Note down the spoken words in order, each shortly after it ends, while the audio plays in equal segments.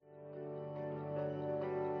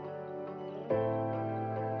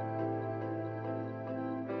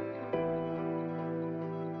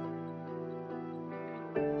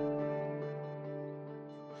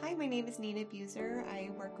my name is Nina Buser.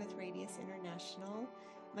 I work with Radius International.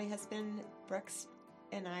 My husband, Brooks,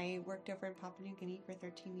 and I worked over in Papua New Guinea for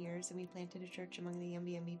 13 years, and we planted a church among the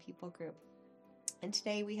Yumbi people group. And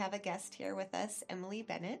today we have a guest here with us, Emily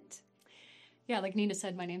Bennett. Yeah, like Nina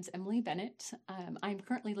said, my name's Emily Bennett. I'm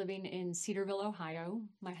currently living in Cedarville, Ohio.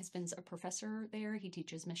 My husband's a professor there. He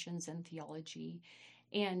teaches missions and theology.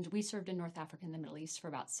 And we served in North Africa and the Middle East for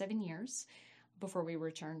about 7 years before we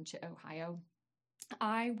returned to Ohio.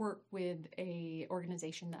 I work with an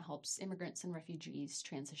organization that helps immigrants and refugees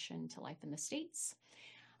transition to life in the States.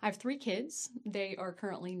 I have 3 kids. They are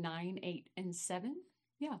currently 9, 8, and 7.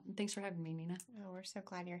 Yeah, thanks for having me, Nina. Oh, we're so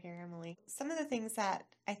glad you're here, Emily. Some of the things that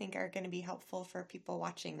I think are going to be helpful for people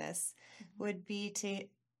watching this would be to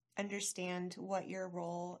understand what your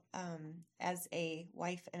role as a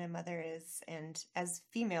wife and a mother is, and as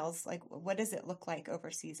females, like what does it look like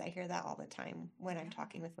overseas? I hear that all the time when I'm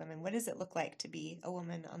talking with women. What does it look like to be a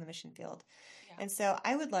woman on the mission field? Yeah. And so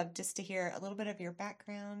I would love just to hear a little bit of your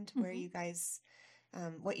background, where you guys...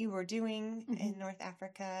 what you were doing in North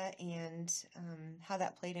Africa, and how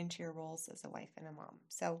that played into your roles as a wife and a mom.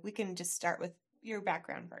 So we can just start with your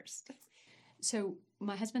background first. So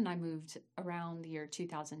my husband and I moved around the year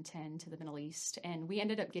 2010 to the Middle East, and we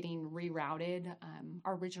ended up getting rerouted.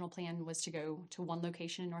 Our original plan was to go to one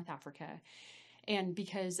location in North Africa. And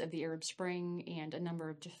because of the Arab Spring and a number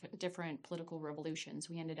of different political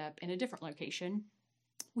revolutions, we ended up in a different location.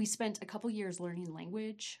 We spent a couple years learning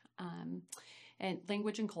language, and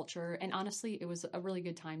language and culture. And honestly, it was a really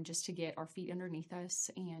good time just to get our feet underneath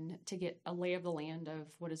us and to get a lay of the land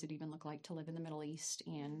of what does it even look like to live in the Middle East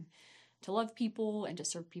and to love people and to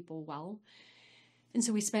serve people well. And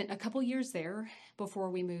so we spent a couple years there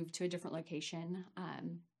before we moved to a different location.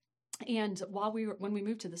 And when we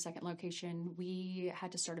moved to the second location, we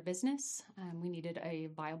had to start a business. We needed a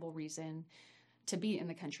viable reason to be in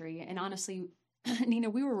the country. And honestly, Nina,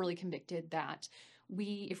 we were really convicted that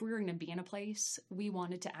if we were going to be in a place, we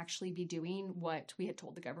wanted to actually be doing what we had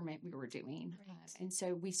told the government we were doing. Right. And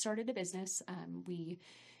so we started a business.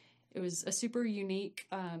 It was a super unique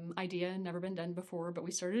idea, never been done before, but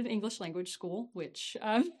we started an English language school, which,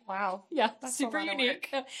 wow. Yeah, that's super unique.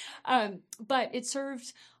 But it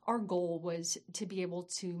served, our goal was to be able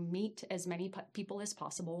to meet as many people as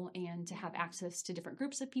possible and to have access to different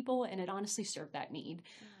groups of people. And it honestly served that need.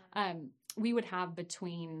 We would have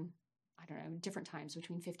different times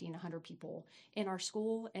between 50 and 100 people in our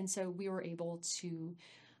school. And so we were able to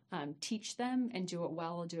teach them and do it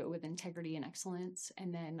well, do it with integrity and excellence.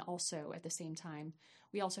 And then also at the same time,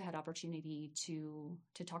 we also had opportunity to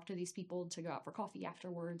talk to these people, to go out for coffee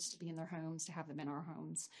afterwards, to be in their homes, to have them in our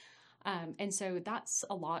homes. And so that's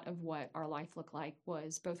a lot of what our life looked like,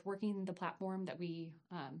 was both working the platform that we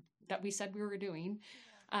said we were doing,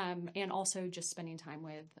 and also just spending time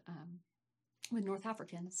with North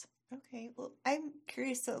Africans. Okay. Well, I'm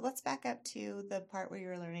curious. So let's back up to the part where you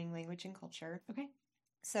were learning language and culture. Okay.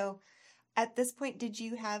 So at this point, did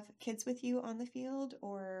you have kids with you on the field,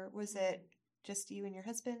 or was it just you and your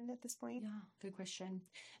husband at this point? Yeah, good question.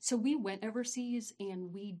 So we went overseas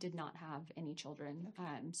and we did not have any children.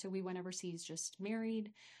 Okay. So we went overseas just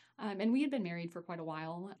married. And we had been married for quite a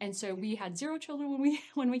while. And so we had 0 children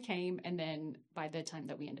when we came. And then by the time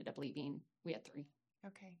that we ended up leaving, we had 3.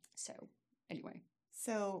 Okay. So anyway.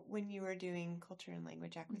 So when you were doing culture and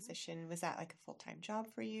language acquisition, was that like a full-time job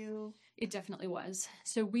for you? It definitely was.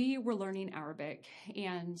 So we were learning Arabic,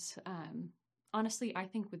 and honestly, I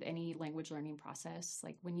think with any language learning process,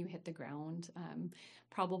 like when you hit the ground,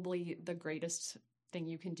 probably the greatest thing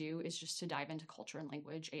you can do is just to dive into culture and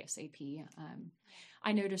language ASAP.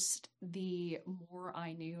 I noticed the more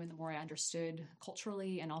I knew and the more I understood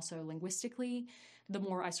culturally and also linguistically, the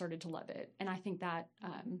more I started to love it. And I think that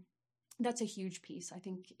that's a huge piece. I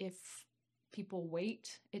think if people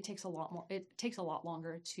wait, it takes a lot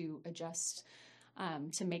longer to adjust,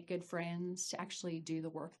 to make good friends, to actually do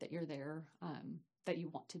the work that you're there, that you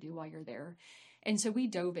want to do while you're there. And so we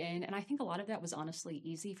dove in, and I think a lot of that was honestly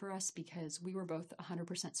easy for us because we were both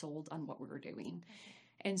 100% sold on what we were doing.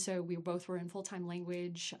 Okay. And so we both were in full-time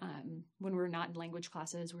language. When we were not in language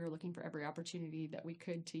classes, we were looking for every opportunity that we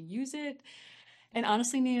could to use it. And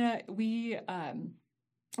honestly, Nina,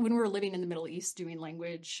 when we were living in the Middle East doing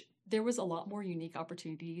language, there was a lot more unique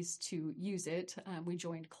opportunities to use it. We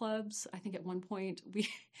joined clubs. I think at one point we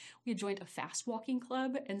had joined a fast walking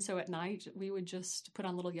club. And so at night we would just put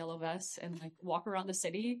on little yellow vests and like walk around the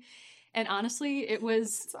city. And honestly, it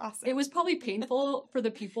was awesome. It was probably painful for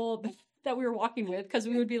the people that we were walking with, because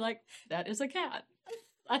we would be like, that is a cat.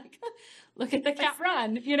 like, look at the cat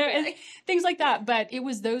run, and things like that. But it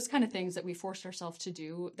was those kind of things that we forced ourselves to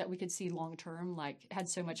do that we could see long term, like had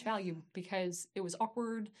so much value because it was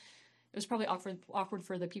awkward. It was probably awkward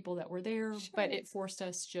for the people that were there, but it forced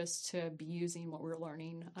us just to be using what we were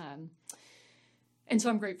learning. And so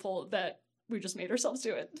I'm grateful that we just made ourselves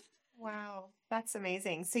do it. Wow, that's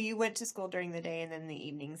amazing. So you went to school during the day, and then the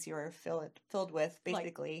evenings you were filled with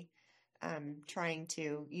basically trying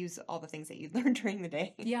to use all the things that you learned during the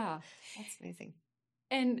day. Yeah. That's amazing.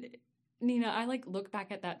 And Nina, I look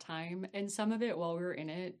back at that time, and some of it while we were in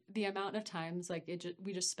it, the amount of times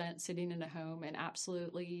we just spent sitting in a home and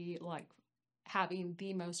absolutely having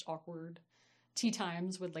the most awkward tea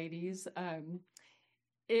times with ladies.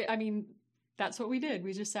 That's what we did.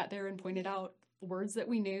 We just sat there and pointed out words that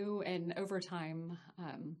we knew, and over time,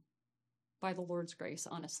 by the Lord's grace,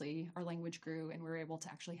 honestly, our language grew, and we were able to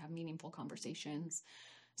actually have meaningful conversations.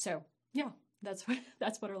 So yeah, that's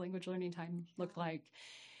what our language learning time looked like.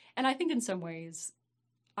 And I think in some ways,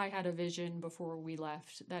 I had a vision before we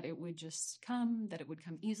left that it would just come, that it would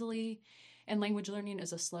come easily. And language learning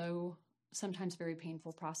is a slow, sometimes very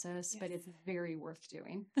painful process, but it's very worth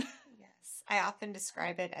doing. Yes. I often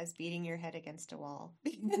describe it as beating your head against a wall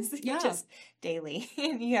because just daily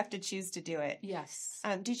and you have to choose to do it. Yes.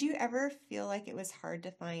 Did you ever feel like it was hard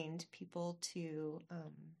to find people to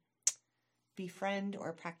befriend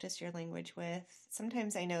or practice your language with?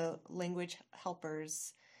 Sometimes I know language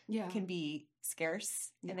helpers can be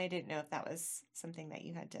scarce, and I didn't know if that was something that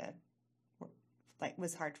you had to,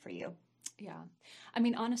 was hard for you. Yeah. I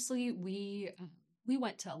mean, honestly, we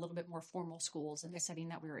went to a little bit more formal schools in the setting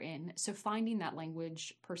that we were in. So finding that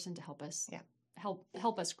language person to help us,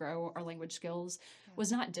 help us grow our language skills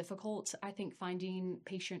was not difficult. I think finding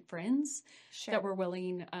patient friends that were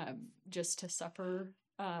willing just to suffer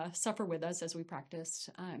with us as we practiced.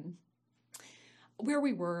 Where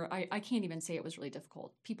we were, I can't even say it was really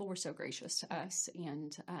difficult. People were so gracious to us,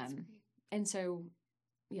 and so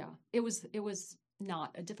it was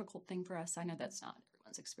not a difficult thing for us. I know that's not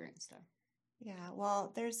everyone's experience though. Yeah,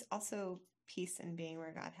 well, there's also peace in being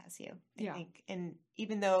where God has you, I think. And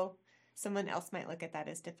even though someone else might look at that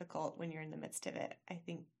as difficult when you're in the midst of it, I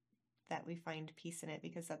think that we find peace in it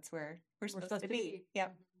because that's where we're supposed to be.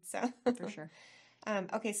 Yep. So for sure.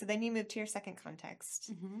 Okay, so then you moved to your second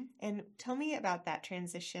context. Mm-hmm. And tell me about that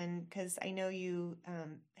transition, because I know you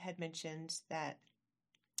had mentioned that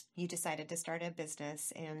you decided to start a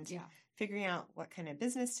business and figuring out what kind of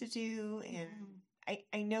business to do. And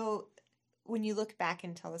I know when you look back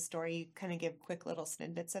and tell the story, you kind of give quick little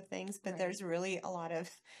snippets of things, but there's really a lot of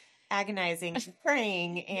agonizing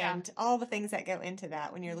praying and all the things that go into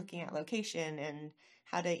that when you're looking at location and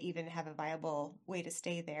how to even have a viable way to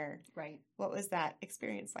stay there. Right. What was that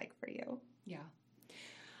experience like for you? Yeah.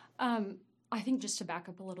 I think just to back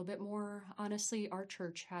up a little bit more, honestly, our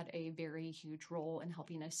church had a very huge role in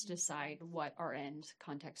helping us decide what our end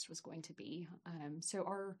context was going to be. So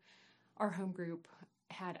our home group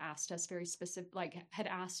had asked us had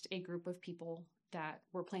asked a group of people that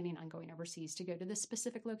were planning on going overseas to go to this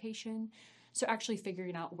specific location. So actually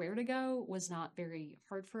figuring out where to go was not very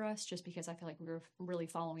hard for us, just because I feel like we were really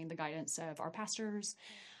following the guidance of our pastors.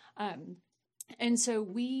 And so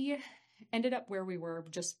we ended up where we were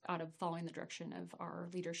just out of following the direction of our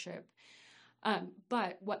leadership.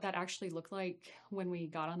 But what that actually looked like when we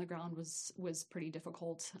got on the ground was pretty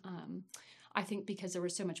difficult. I think because there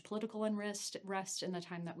was so much political unrest in the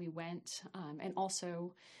time that we went, and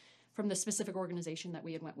also from the specific organization that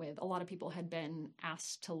we had went with, a lot of people had been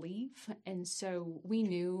asked to leave. And so we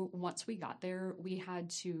knew once we got there, we had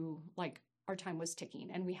to, our time was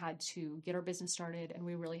ticking and we had to get our business started, and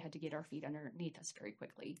we really had to get our feet underneath us very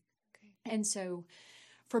quickly. Okay. And so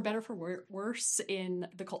for better, for worse, in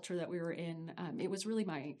the culture that we were in, it was really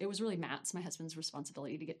Matt's, my husband's,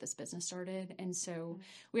 responsibility to get this business started. And so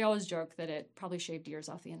we always joke that it probably shaved years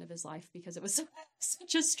off the end of his life because it was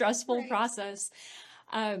such a stressful process.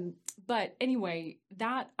 But anyway,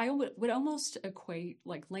 that I would almost equate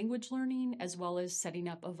language learning as well as setting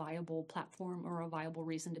up a viable platform or a viable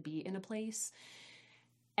reason to be in a place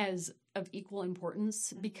as of equal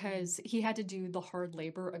importance, because he had to do the hard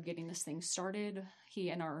labor of getting this thing started, he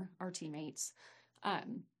and our teammates.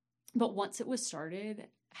 But once it was started,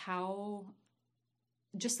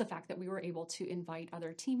 just the fact that we were able to invite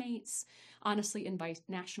other teammates, honestly invite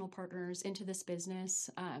national partners into this business,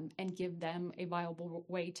 and give them a viable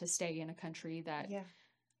way to stay in a country that,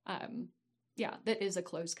 that is a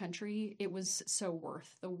closed country. It was so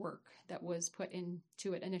worth the work that was put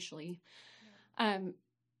into it initially.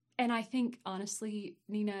 And I think, honestly,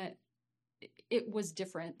 Nina, it was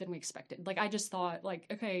different than we expected. I just thought,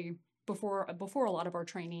 okay, before a lot of our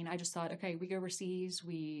training, I just thought, okay, we go overseas,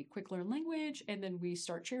 we quick learn language, and then we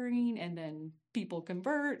start sharing, and then people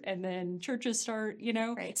convert, and then churches start,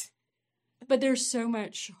 Right. But there's so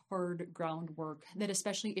much hard groundwork that,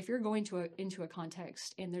 especially if you're going into a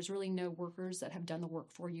context and there's really no workers that have done the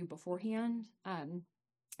work for you beforehand,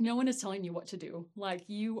 no one is telling you what to do. Like,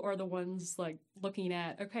 you are the ones like looking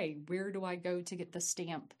at, okay, where do I go to get the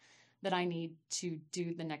stamp that I need to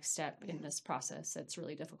do the next step in this process? It's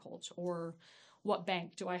really difficult. Or what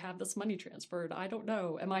bank do I have this money transferred? I don't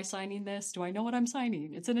know. Am I signing this? Do I know what I'm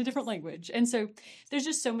signing? It's in a different language. And so there's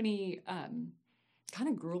just so many kind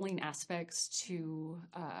of grueling aspects to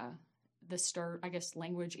the start, I guess,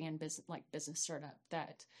 language and business startup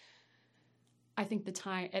that I think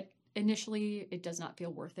initially it does not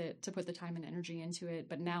feel worth it to put the time and energy into it.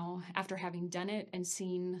 But now, after having done it and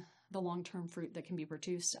seen the long-term fruit that can be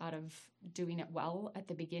produced out of doing it well at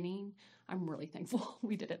the beginning, I'm really thankful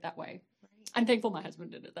we did it that way. Right. I'm thankful my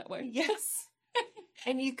husband did it that way. Yes.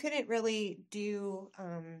 And you couldn't really do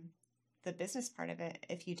the business part of it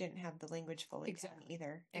if you didn't have the language fully down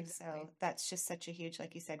either. And so that's just such a huge,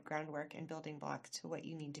 like you said, groundwork and building block to what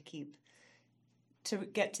you need to keep to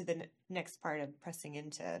get to the next part of pressing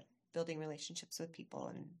into building relationships with people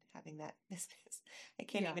and having that business. I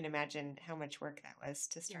can't even imagine how much work that was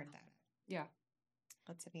to start that. Yeah.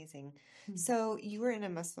 That's amazing. Mm-hmm. So you were in a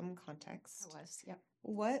Muslim context. I was, yeah.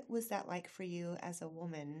 What was that like for you as a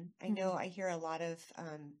woman? I know I hear a lot of,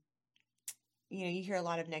 you hear a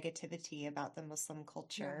lot of negativity about the Muslim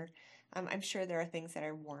culture. Yeah. I'm sure there are things that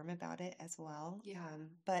are warm about it as well. Yeah.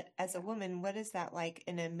 But as a woman, what is that like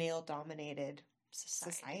in a male-dominated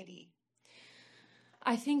society?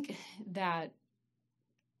 I think that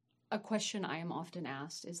a question I am often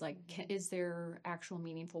asked is like, is there actual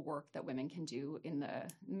meaningful work that women can do in the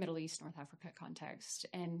Middle East, North Africa context?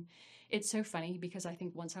 And it's so funny because I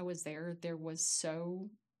think once I was there was so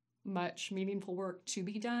much meaningful work to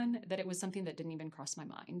be done that it was something that didn't even cross my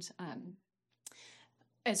mind.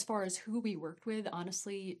 As far as who we worked with,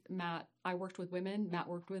 honestly, I worked with women, Matt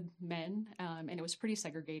worked with men, and it was pretty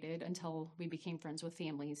segregated until we became friends with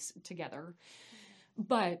families together.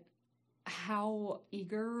 But how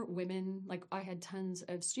eager women, like I had tons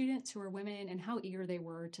of students who were women, and how eager they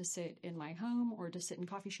were to sit in my home or to sit in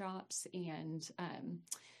coffee shops and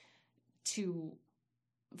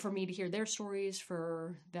for me to hear their stories,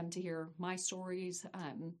 for them to hear my stories.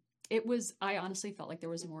 I honestly felt like there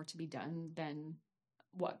was more to be done than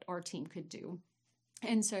what our team could do.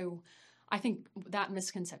 And so I think that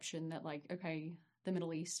misconception that like, okay, the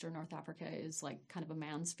Middle East or North Africa is like kind of a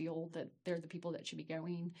man's field, that they're the people that should be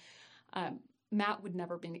going. Matt would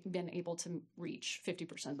never been able to reach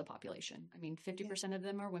 50% of the population. I mean, 50% of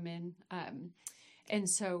them are women. And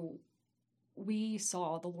so we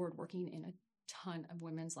saw the Lord working in a ton of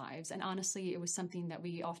women's lives. And honestly, it was something that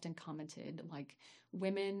we often commented, like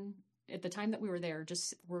women at the time that we were there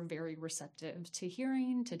just were very receptive to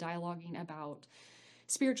hearing, to dialoguing about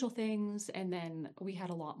spiritual things. And then we had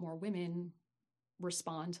a lot more women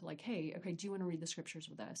respond to like, hey, okay, do you want to read the scriptures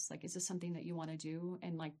with us? Like, is this something that you want to do?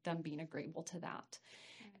 And like them being agreeable to that.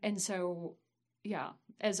 And so, yeah,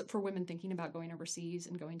 as for women thinking about going overseas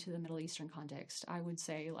and going to the Middle Eastern context, I would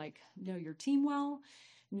say like, know your team well,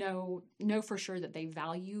 know for sure that they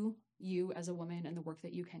value you as a woman and the work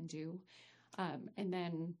that you can do. And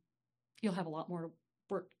then you'll have a lot more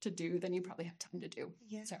work to do than you probably have time to do.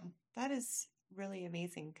 Yeah. So that is really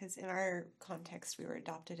amazing because in our context, we were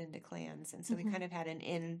adopted into clans. And so we kind of had an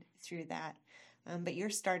in through that. But you're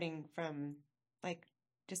starting from like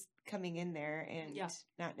just coming in there and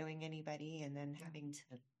not knowing anybody and then having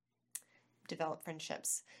to develop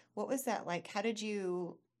friendships. What was that like?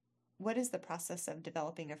 What is the process of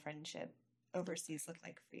developing a friendship overseas look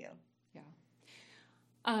like for you?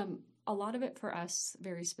 Yeah. A lot of it for us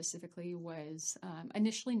very specifically was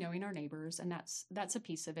initially knowing our neighbors, and that's a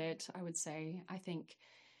piece of it, I would say. I think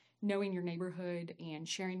knowing your neighborhood and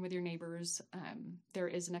sharing with your neighbors, there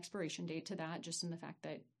is an expiration date to that, just in the fact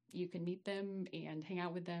that you can meet them and hang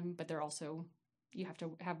out with them, but you have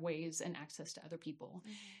to have ways and access to other people.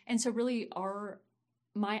 Mm-hmm. And so really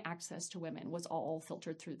my access to women was all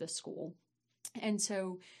filtered through this school. And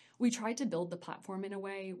so we tried to build the platform in a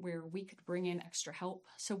way where we could bring in extra help.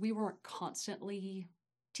 So we weren't constantly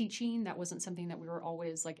teaching. That wasn't something that we were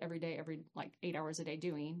always like every 8 hours a day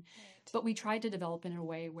doing. Right. But we tried to develop in a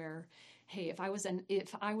way where, hey, if I was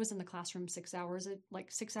in the classroom 6 hours,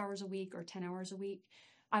 6 hours a week or 10 hours a week,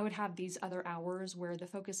 I would have these other hours where the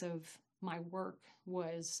focus of my work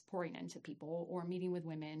was pouring into people or meeting with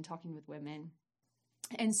women, talking with women.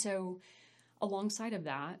 And so alongside of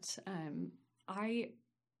that,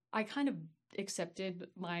 I kind of accepted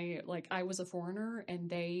I was a foreigner, and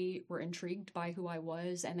they were intrigued by who I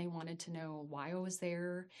was, and they wanted to know why I was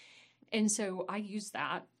there. And so I used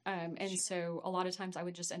that. And so a lot of times I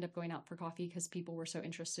would just end up going out for coffee because people were so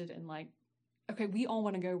interested in like, okay, we all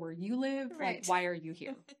want to go where you live. Right. Like, why are you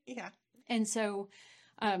here? Yeah. And so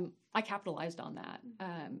I capitalized on that.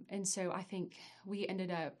 And so I think we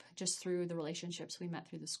ended up just through the relationships we met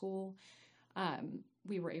through the school.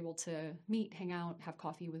 We were able to meet, hang out, have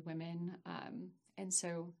coffee with women. And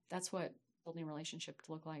so that's what building a relationship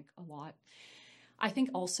looked like a lot. I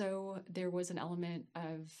think also there was an element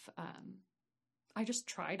of, I just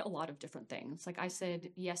tried a lot of different things. Like I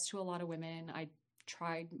said yes to a lot of women. I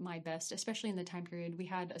tried my best, especially in the time period. We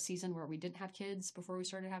had a season where we didn't have kids before we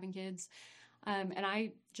started having kids. And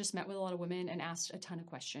I just met with a lot of women and asked a ton of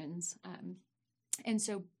questions. And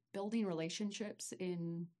so building relationships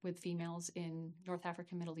with females in North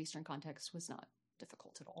African, Middle Eastern context was not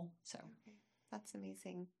difficult at all. So okay. That's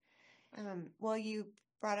amazing. Well, you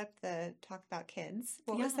brought up the talk about kids.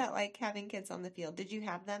 What was that like having kids on the field? Did you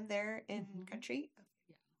have them there in country?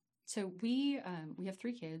 Yeah. So we have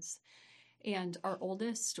 3 kids, and our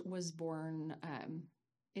oldest was born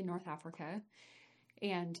in North Africa,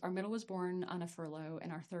 and our middle was born on a furlough,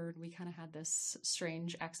 and our third, we kind of had this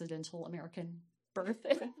strange accidental American birth.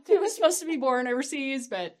 It was supposed to be born overseas,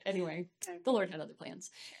 but anyway, the Lord had other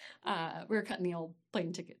plans. We were cutting the old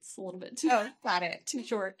plane tickets a little bit too. Oh, got it. Too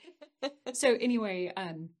short. So anyway,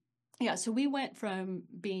 so we went from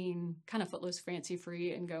being kind of footloose, fancy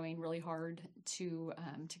free, and going really hard to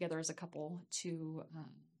together as a couple to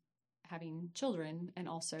having children, and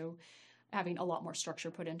also having a lot more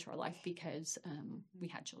structure put into our life because we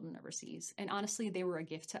had children overseas. And honestly, they were a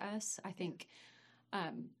gift to us. I think,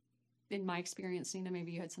 in my experience, Nina,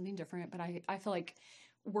 maybe you had something different, but I feel like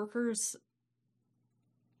workers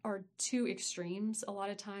are 2 extremes a lot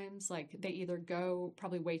of times. Like they either go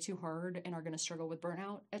probably way too hard and are going to struggle with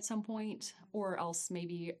burnout at some point, or else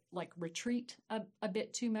maybe like retreat a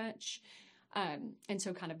bit too much. And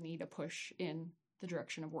so kind of need a push in the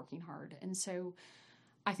direction of working hard. And so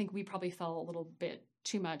I think we probably fell a little bit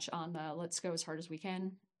too much on the let's go as hard as we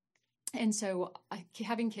can. And so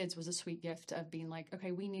having kids was a sweet gift of being like,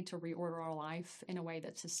 okay, we need to reorder our life in a way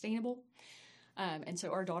that's sustainable. And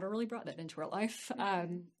so our daughter really brought that into our life.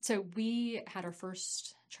 So we had our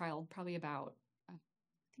first child probably about, I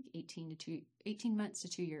think 18 months to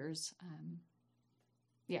 2 years.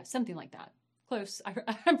 Something like that. Close.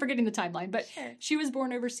 I'm forgetting the timeline, but sure. She was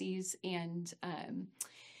born overseas, and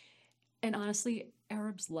honestly,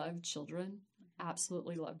 Arabs love children,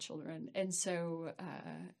 absolutely love children. And so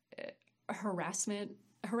harassment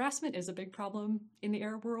is a big problem in the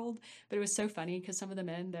Arab world, but it was so funny because some of the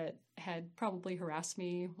men that had probably harassed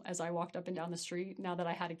me as I walked up and down the street, now that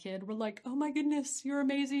I had a kid, were like, oh my goodness, you're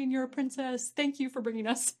amazing. You're a princess. Thank you for bringing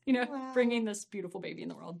us, wow. Bringing this beautiful baby in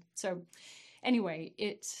the world. So anyway,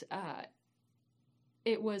 it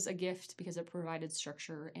was a gift because it provided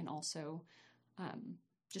structure, and also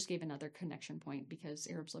just gave another connection point because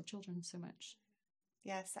Arabs love children so much.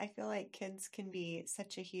 Yes, I feel like kids can be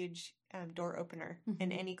such a huge door opener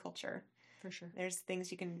in any culture. For sure. There's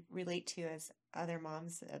things you can relate to as other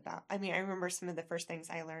moms about. I mean, I remember some of the first things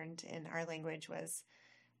I learned in our language was,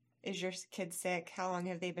 is your kid sick? How long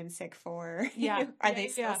have they been sick for? Yeah. Are they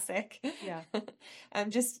still sick? Yeah.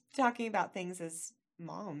 Just talking about things as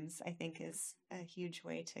moms, I think, is a huge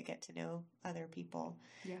way to get to know other people.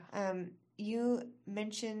 Yeah. You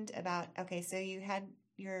mentioned about, so you had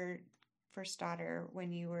your first daughter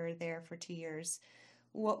when you were there for 2 years.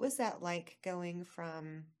 What was that like going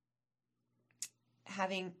from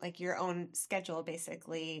having like your own schedule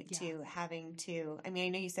basically to having to, I mean, I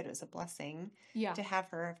know you said it was a blessing to have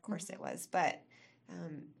her, of course it was, but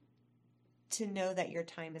to know that your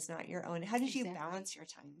time is not your own. How did you balance your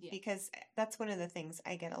time? Yeah. Because that's one of the things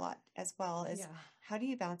I get a lot as well is how do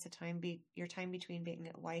you balance your time between being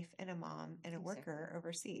a wife and a mom and a worker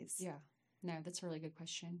overseas? Yeah, no, that's a really good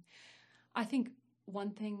question. I think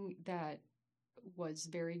one thing that was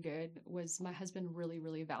very good was my husband really,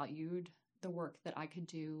 really valued the work that I could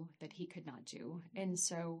do that he could not do. And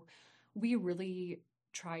so we really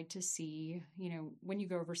tried to see, when you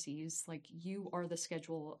go overseas, like you are the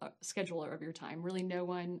scheduler of your time. Really no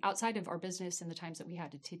one outside of our business and the times that we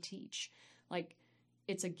had to teach, like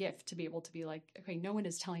it's a gift to be able to be like, okay, no one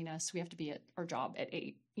is telling us we have to be at our job at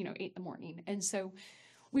 8 in the morning. And so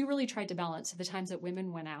we really tried to balance the times that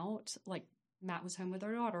women went out, like Matt was home with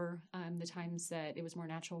our daughter, the times that it was more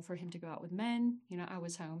natural for him to go out with men, I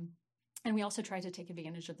was home. And we also tried to take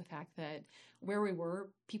advantage of the fact that where we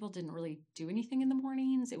were, people didn't really do anything in the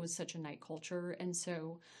mornings. It was such a night culture. And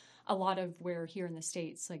so a lot of where here in the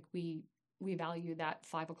States, like we we value that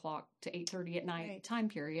 5 o'clock to 8:30 at night Right. time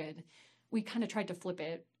period, we kind of tried to flip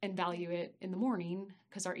it and value it in the morning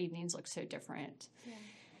because our evenings look so different. Yeah.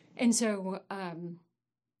 And so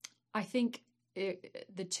I think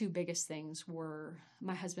the two biggest things were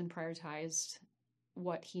my husband prioritized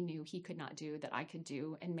what he knew he could not do that I could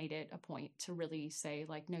do, and made it a point to really say,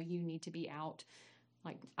 like, no, you need to be out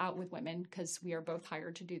with women, because we are both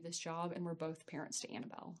hired to do this job and we're both parents to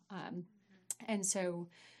Annabelle. And so,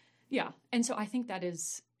 yeah. And so I think that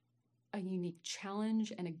is a unique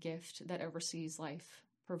challenge and a gift that overseas life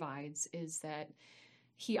provides, is that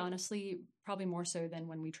he honestly, probably more so than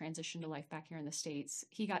when we transitioned to life back here in the States,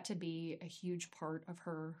 he got to be a huge part of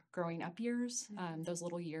her growing up years, those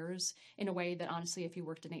little years, in a way that honestly, if he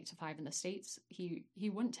worked an 8 to 5 in the States, he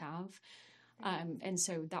wouldn't have. And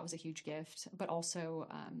so that was a huge gift. But also,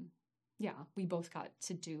 we both got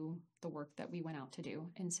to do the work that we went out to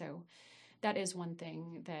do. And so that is one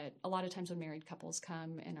thing that a lot of times when married couples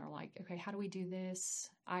come and are like, okay, how do we do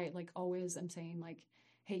this? I always am saying, like,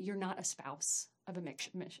 hey, you're not a spouse of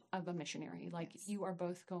a missionary. Like, Yes. you are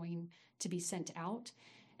both going to be sent out.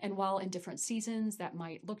 And while in different seasons that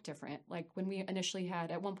might look different, like when we initially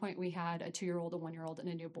had, at one point we had a 2-year-old, a 1-year-old, and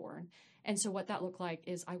a newborn. And so what that looked like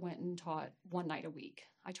is I went and taught one night a week.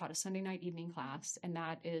 I taught a Sunday night evening class, and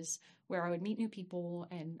that is where I would meet new people.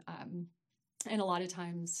 And a lot of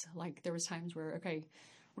times, like, there was times where, okay,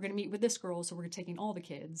 we're going to meet with this girl, so we're taking all the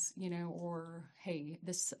kids, or, hey,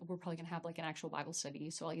 we're probably going to have like an actual Bible study,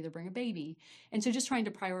 so I'll either bring a baby. And so just trying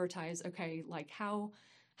to prioritize, okay, like how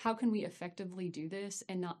can we effectively do this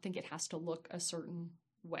and not think it has to look a certain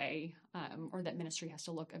way, or that ministry has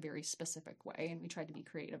to look a very specific way. And we tried to be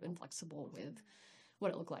creative and flexible with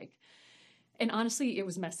what it looked like. And honestly, it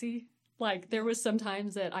was messy. Like, there was some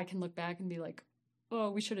times that I can look back and be like, oh,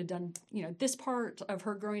 we should have done, this part of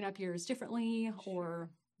her growing up years differently, or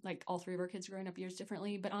like all 3 of our kids growing up years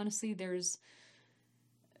differently. But honestly, there's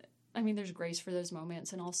grace for those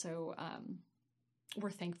moments. And also, we're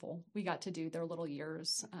thankful we got to do their little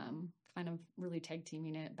years, kind of really tag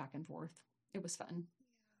teaming it back and forth. It was fun.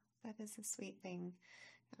 Yeah, that is a sweet thing.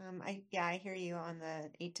 I hear you on the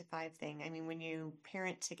 8 to 5 thing. I mean, when you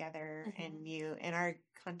parent together, and in our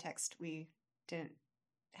context, we didn't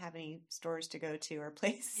have any stores to go to or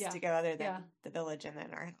place to go other than the village and then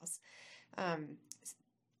our house.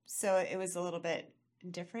 So it was a little bit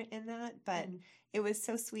different in that, but it was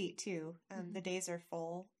so sweet too. The days are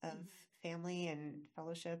full of family and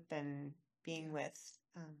fellowship and being with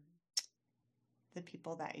the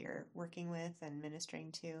people that you're working with and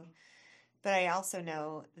ministering to. But I also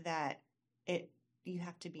know that you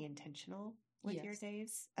have to be intentional with your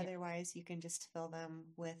days. Otherwise, you can just fill them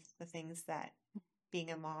with the things that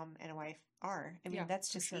being a mom and a wife are. I mean, that's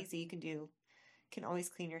just easy. You can always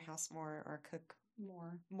clean your house more, or cook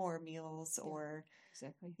more meals, or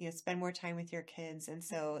spend more time with your kids. And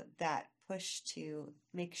so that push to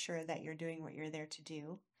make sure that you're doing what you're there to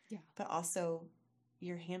do, but also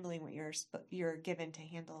you're handling what you're given to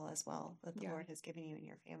handle as well, that the Lord has given you and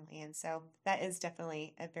your family. And so that is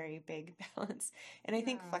definitely a very big balance. And I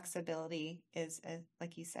think flexibility is,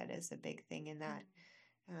 like you said, is a big thing in that.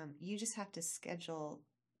 You just have to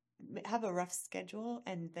have a rough schedule,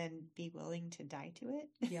 and then be willing to die to it.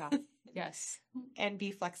 Yeah. Yes. And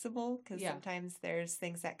be flexible, because sometimes there's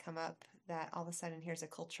things that come up that all of a sudden here's a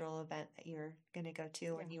cultural event that you're going to go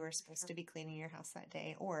to, and you were supposed to be cleaning your house that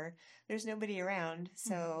day, or there's nobody around.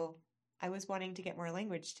 So I was wanting to get more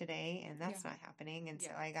language today, and that's not happening. And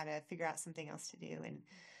so I got to figure out something else to do. And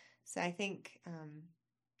so I think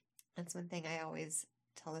that's one thing I always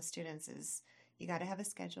tell the students is, you got to have a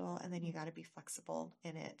schedule, and then you got to be flexible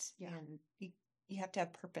in it. And you have to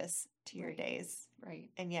have purpose to your days. Right.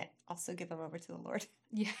 And yet also give them over to the Lord.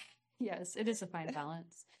 Yeah. Yes. It is a fine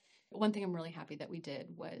balance. One thing I'm really happy that we did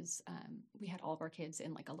was we had all of our kids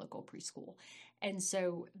in like a local preschool. And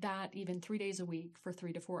so that even 3 days a week for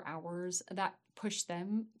 3 to 4 hours, that pushed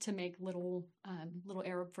them to make little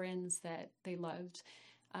Arab friends that they loved.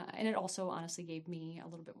 And it also honestly gave me a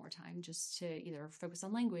little bit more time just to either focus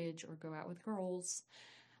on language or go out with girls.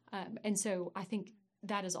 And so I think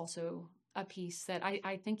that is also a piece that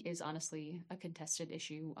I think is honestly a contested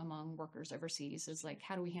issue among workers overseas, is like,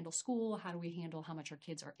 how do we handle school? How do we handle how much our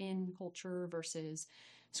kids are in culture versus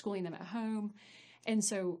schooling them at home? And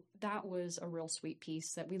so that was a real sweet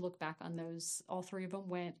piece that we look back on those. All 3 of them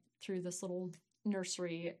went through this little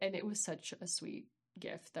nursery, and it was such a sweet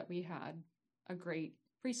gift that we had a great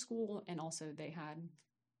preschool, and also they had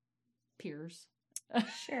peers.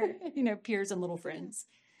 Sure. Peers and little friends.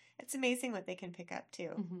 It's amazing what they can pick up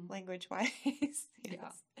too, language wise. Yes. Yeah,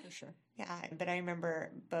 for sure. Yeah. But I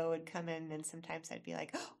remember Bo would come in and sometimes I'd be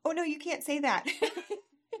like, oh no, you can't say that.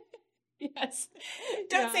 Yes.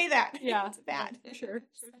 Don't say that. Yeah. It's bad. For sure.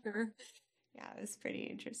 For sure. Yeah, it was pretty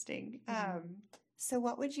interesting. So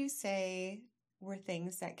what would you say were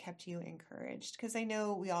things that kept you encouraged? Because I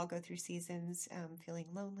know we all go through seasons feeling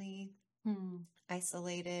lonely,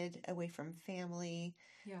 isolated, away from family.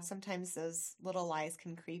 Yeah. Sometimes those little lies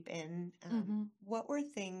can creep in. What were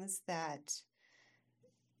things that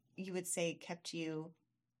you would say kept you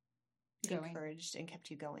encouraged and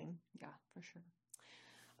kept you going? Yeah, for sure.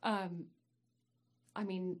 I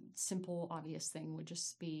mean, simple, obvious thing would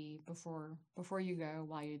just be before you go,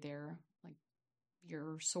 while you're there, like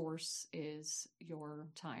your source is your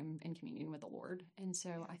time in communion with the Lord. And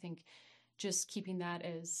so I think just keeping that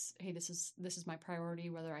as, hey, this is my priority,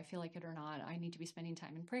 whether I feel like it or not. I need to be spending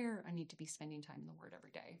time in prayer. I need to be spending time in the Word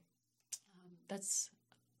every day. That's,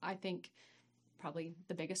 I think, probably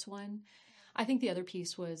the biggest one. I think the other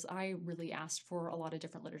piece was I really asked for a lot of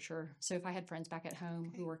different literature. So if I had friends back at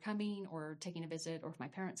home who were coming or taking a visit, or if my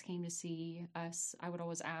parents came to see us, I would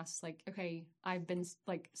always ask, like, okay, I've been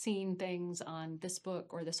like seeing things on this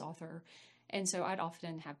book or this author. And so I'd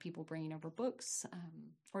often have people bringing over books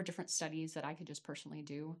or different studies that I could just personally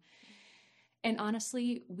do. And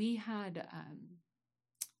honestly, we had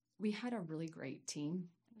a really great team.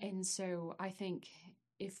 And so I think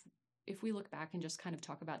if we look back and just kind of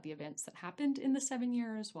talk about the events that happened in the 7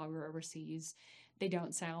 years while we were overseas, they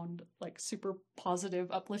don't sound like super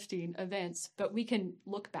positive, uplifting events, but we can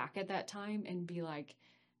look back at that time and be like,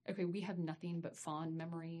 okay, we have nothing but fond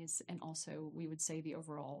memories. And also we would say the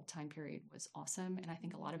overall time period was awesome. And I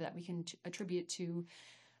think a lot of that we can attribute to,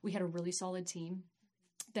 we had a really solid team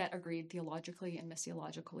that agreed theologically and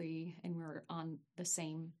missiologically, and we were on the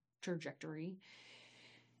same trajectory.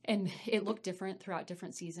 And it looked different throughout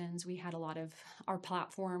different seasons. We had a lot of, our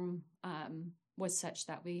platform was such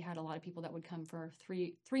that we had a lot of people that would come for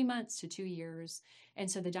 3 months to 2 years. And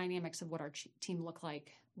so the dynamics of what our team looked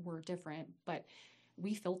like were different, but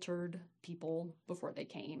we filtered people before they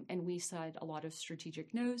came, and we said a lot of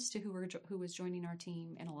strategic no's to who was joining our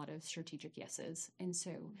team and a lot of strategic yeses. And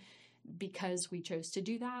so because we chose to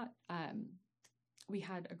do that, we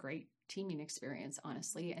had a great teaming experience,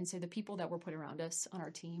 honestly. And so the people that were put around us on our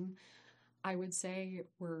team, I would say,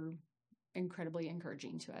 were incredibly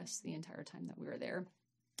encouraging to us the entire time that we were there.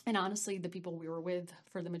 And honestly, the people we were with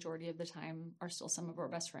for the majority of the time are still some of our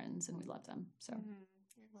best friends, and we love them. So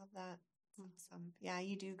I love that. Awesome. Yeah,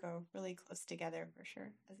 you do go really close together for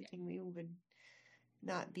sure. As a team, we would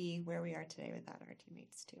not be where we are today without our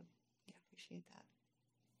teammates too. Yeah, appreciate that.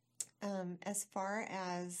 As far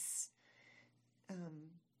as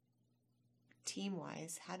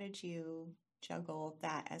team-wise, how did you juggle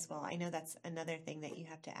that as well? I know that's another thing that you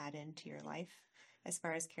have to add into your life as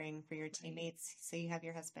far as caring for your teammates. So you have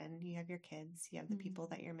your husband, you have your kids, you have the people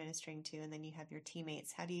that you're ministering to, and then you have your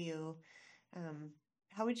teammates. How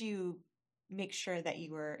would you make sure that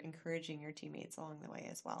you were encouraging your teammates along the way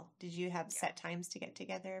as well? Did you have set times to get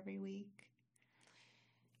together every week?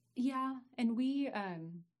 Yeah, and we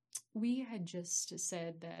had just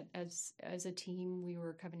said that as a team, we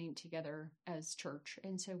were covenanting together as church.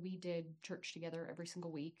 And so we did church together every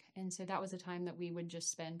single week. And so that was a time that we would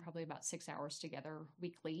just spend probably about 6 hours together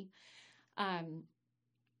weekly. I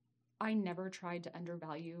never tried to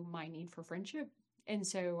undervalue my need for friendship. And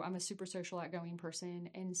so I'm a super social, outgoing person.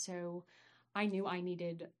 And so I knew I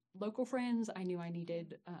needed local friends. I knew I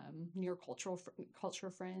needed near culture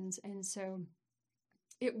friends. And so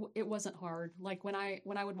it wasn't hard. Like when I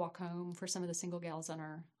would walk home, for some of the single gals on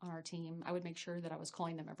our team, I would make sure that I was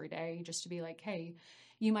calling them every day just to be like, hey,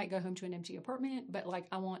 you might go home to an empty apartment, but like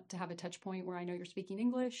I want to have a touch point where I know you're speaking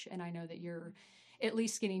English and I know that you're at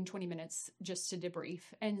least getting 20 minutes just to debrief.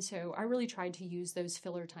 And so I really tried to use those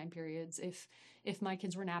filler time periods. If my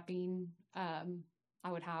kids were napping,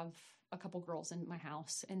 I would have a couple girls in my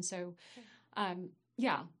house. And so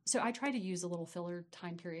so I try to use a little filler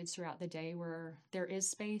time periods throughout the day where there is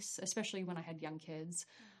space, especially when I had young kids,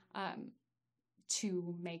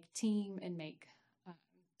 to make team and make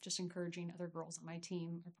just encouraging other girls on my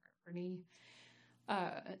team a priority.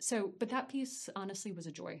 But that piece honestly was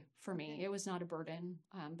a joy for me. It was not a burden,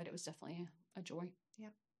 but it was definitely a joy.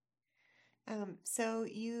 Yeah. So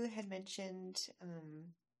you had mentioned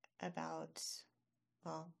about,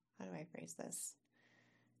 well, how do I phrase this?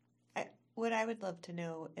 What I would love to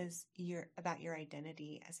know is about your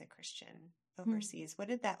identity as a Christian overseas. What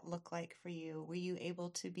did that look like for you? Were you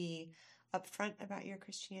able to be upfront about your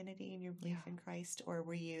Christianity and your belief in Christ, or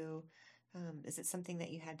were you? Is it something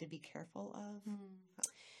that you had to be careful of?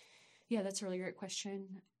 Yeah, that's a really great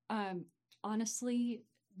question. Honestly,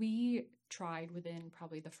 we tried within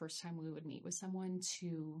probably the first time we would meet with someone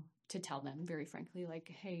to tell them very frankly, like,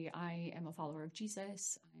 hey, I am a follower of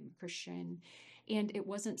Jesus, I'm a Christian. And it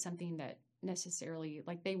wasn't something that necessarily,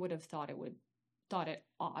 like, they would have thought it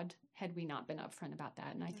odd had we not been upfront about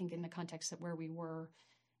that. And I think in the context of where we were,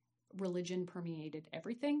 religion permeated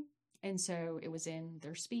everything. And so it was in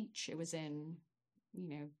their speech, it was in,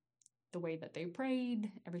 the way that they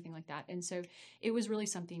prayed, everything like that. And so it was really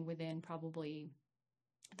something within probably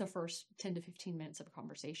the first 10 to 15 minutes of a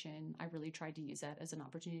conversation. I really tried to use that as an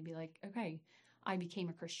opportunity to be like, okay, I became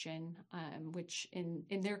a Christian, which in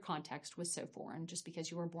their context was so foreign, just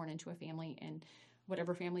because you were born into a family, and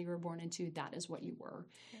whatever family you were born into, that is what you were.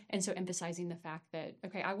 Yeah. And so emphasizing the fact that,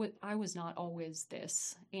 okay, I was not always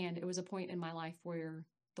this. And it was a point in my life where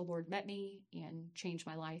the Lord met me and changed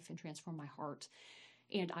my life and transformed my heart.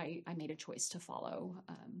 And I made a choice to follow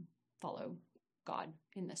God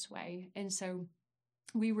in this way. And so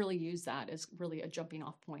we really use that as really a jumping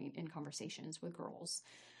off point in conversations with girls.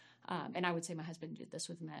 And I would say my husband did this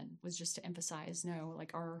with men, was just to emphasize, no,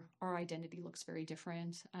 like our identity looks very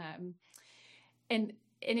different. And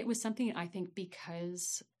it was something, I think,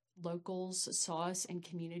 because locals saw us in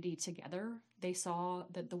community together, they saw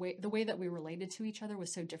that the way that we related to each other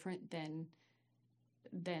was so different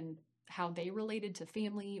than how they related to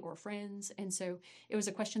family or friends. And so it was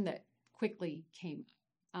a question that quickly came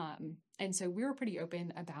up. And so we were pretty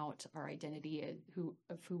open about our identity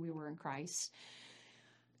of who we were in Christ.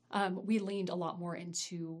 We leaned a lot more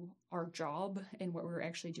into our job and what we were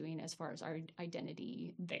actually doing as far as our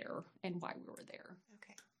identity there and why we were there.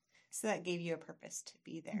 Okay. So that gave you a purpose to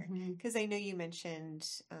be there. Because I know you mentioned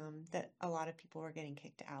that a lot of people were getting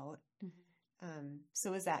kicked out.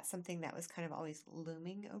 So was that something that was kind of always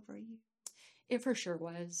looming over you? It for sure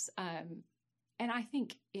was. And I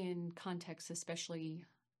think in contexts, especially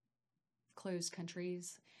closed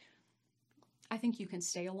countries, I think you can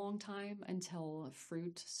stay a long time until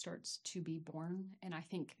fruit starts to be born. And I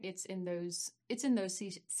think it's in those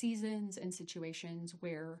seasons and situations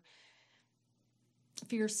where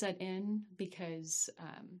fear set in because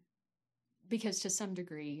to some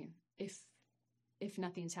degree, if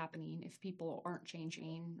nothing's happening, if people aren't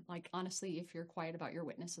changing, like, honestly, if you're quiet about your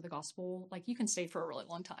witness of the gospel, like, you can stay for a really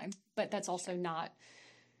long time, but that's also not,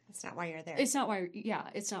 it's not why you're there. It's not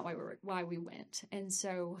why we went. And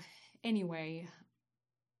so anyway,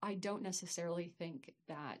 I don't necessarily think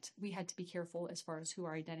that we had to be careful as far as who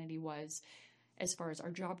our identity was, as far as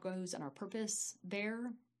our job goes and our purpose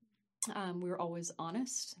there. We were always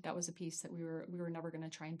honest. That was a piece that we were never going to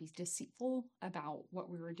try and be deceitful about what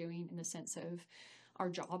we were doing in the sense of our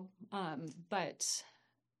job. But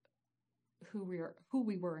who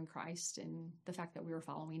we were in Christ and the fact that we were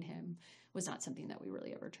following him was not something that we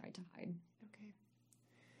really ever tried to hide. Okay.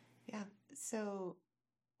 Yeah. So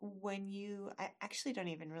I actually don't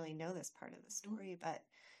even really know this part of the story, but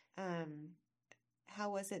how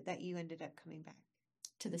was it that you ended up coming back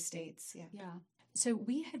to the States? Yeah. So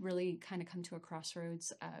we had really kind of come to a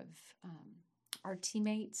crossroads of our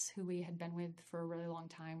teammates who we had been with for a really long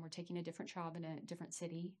time were taking a different job in a different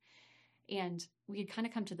city. And we had kind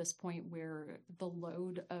of come to this point where the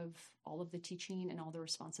load of all of the teaching and all the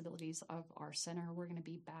responsibilities of our center were going to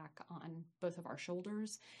be back on both of our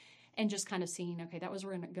shoulders. And just kind of seeing, okay, that was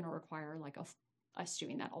going to require like us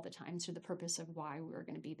doing that all the time. So the purpose of why we were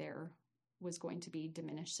going to be there was going to be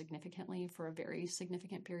diminished significantly for a very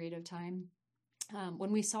significant period of time.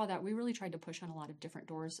 When we saw that, we really tried to push on a lot of different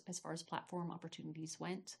doors as far as platform opportunities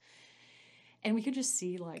went. And we could just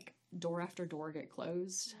see like door after door get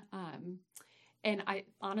closed. And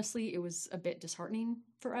honestly, it was a bit disheartening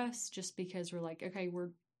for us just because we're like, okay,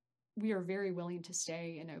 we are very willing to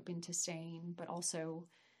stay and open to staying, but also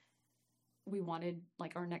we wanted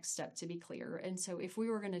like our next step to be clear. And so if we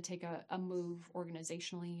were going to take a move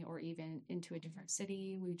organizationally or even into a different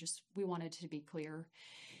city, we wanted to be clear.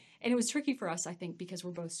 And it was tricky for us, I think, because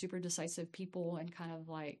we're both super decisive people and kind of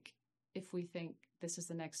like, if we think this is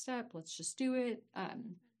the next step, let's just do it.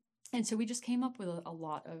 And so we just came up with a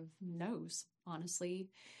lot of no's, honestly.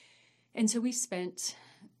 And so we spent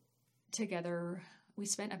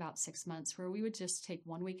about 6 months where we would just take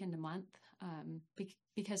one weekend a month,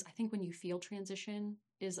 because I think when you feel transition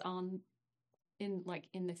is in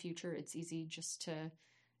the future, it's easy just to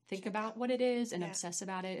think about what it is and obsess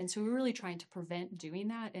about it. And so we're really trying to prevent doing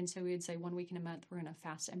that. And so we would say 1 week in a month, we're going to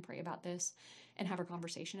fast and pray about this and have a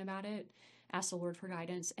conversation about it, ask the Lord for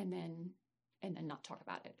guidance, and then not talk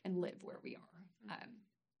about it and live where we are.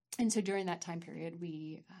 And so during that time period,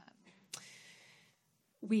 we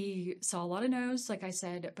saw a lot of no's, like I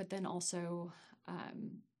said, but then also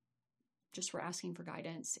just were asking for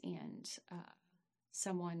guidance, and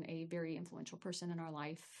someone, a very influential person in our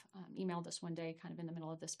life, emailed us one day kind of in the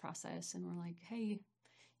middle of this process, and we're like, hey,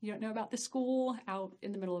 you don't know about the school out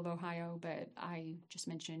in the middle of Ohio, but I just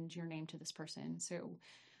mentioned your name to this person. So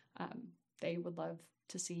they would love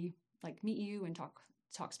to meet you and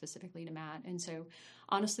talk specifically to Matt. And so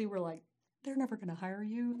honestly, we're like, they're never going to hire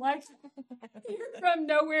you. Like, you're from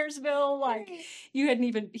Nowheresville. Like, he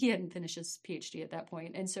hadn't finished his PhD at that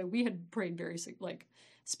point. And so we had prayed very,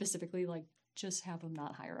 specifically, just have him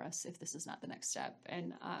not hire us if this is not the next step.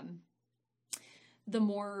 And the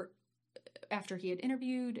more, after he had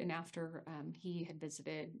interviewed and after he had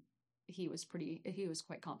visited, he was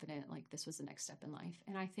quite confident, this was the next step in life.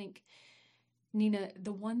 And I think, Nina,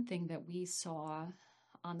 the one thing that we saw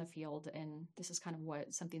on the field, and this is kind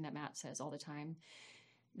of something that Matt says all the time,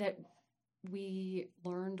 that we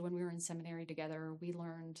learned when we were in seminary together, we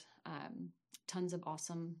learned tons of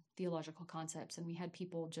awesome theological concepts, and we had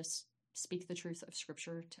people just speak the truth of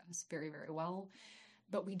Scripture to us very, very well.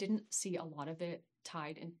 But we didn't see a lot of it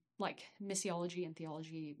tied in, missiology and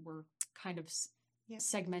theology were kind of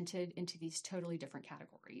segmented into these totally different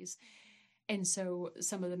categories. And so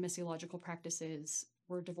some of the missiological practices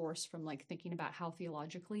were divorced from thinking about how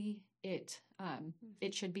theologically it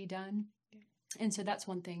should be done. Yeah. And so that's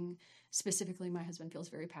one thing specifically my husband feels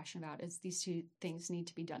very passionate about, is these two things need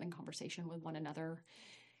to be done in conversation with one another.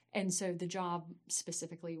 And so the job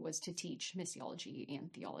specifically was to teach missiology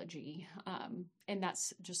and theology. And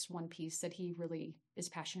that's just one piece that he really is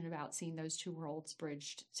passionate about, seeing those two worlds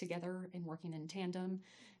bridged together and working in tandem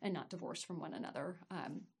and not divorced from one another.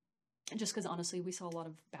 Just because honestly, we saw a lot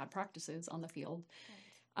of bad practices on the field.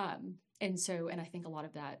 Right. And I think a lot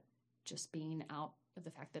of that just being out of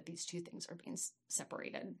the fact that these two things are being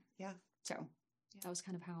separated. Yeah. So that was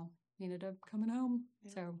kind of how we ended up coming home.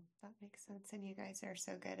 Yeah, so that makes sense. And you guys are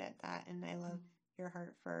so good at that. And I love your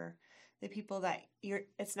heart for the people that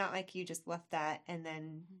it's not like you just left that and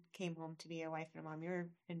then came home to be a wife and a mom. You're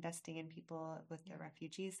investing in people with the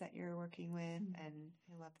refugees that you're working with. And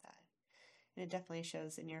I love that. And it definitely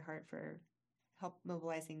shows in your heart for help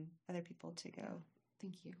mobilizing other people to go.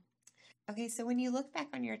 Thank you. Okay, so when you look back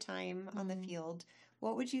on your time on the field,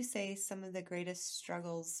 what would you say some of the greatest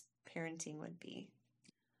struggles parenting would be?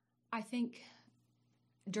 I think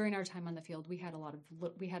during our time on the field, we had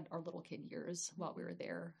our little kid years while we were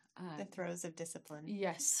there. The throes of discipline.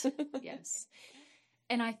 Yes, yes.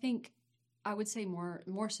 And I think I would say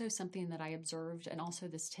more so something that I observed, and also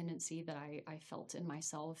this tendency that I felt in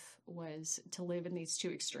myself, was to live in these two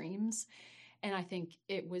extremes. And I think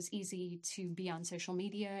it was easy to be on social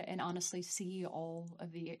media and honestly see all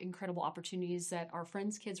of the incredible opportunities that our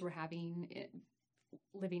friends' kids were having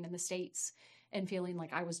living in the States, and feeling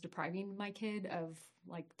like I was depriving my kid of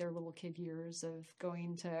their little kid years of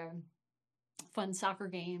going to fun soccer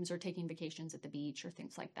games or taking vacations at the beach or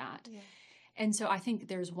things like that. Yeah. And so I think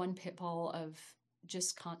there's one pitfall of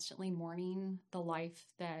just constantly mourning the life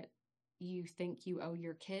that you think you owe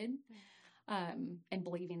your kid, and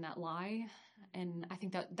believing that lie. And I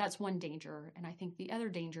think that's one danger. And I think the other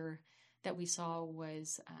danger that we saw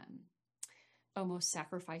was almost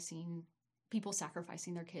people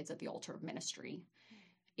sacrificing their kids at the altar of ministry,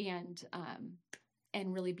 and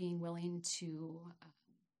really being willing to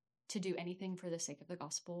do anything for the sake of the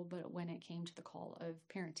gospel. But when it came to the call of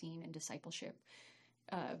parenting and discipleship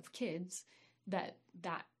of kids, that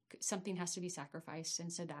something has to be sacrificed.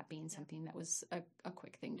 And so that being something that was a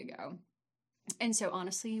quick thing to go. And so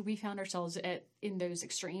honestly, we found ourselves in those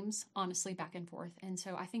extremes, honestly, back and forth. And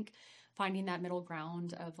so I think finding that middle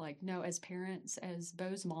ground of no, as parents, as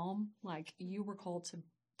Bo's mom, you were called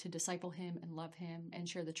to disciple him and love him and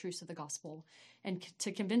share the truths of the gospel, and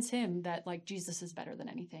to convince him that Jesus is better than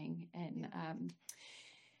anything.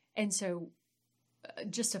 And so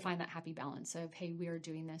just to find that happy balance of, hey, we are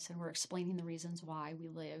doing this and we're explaining the reasons why we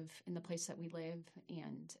live in the place that we live,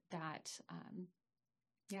 and that,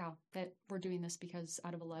 that we're doing this because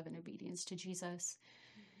out of love and obedience to Jesus,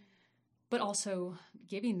 but also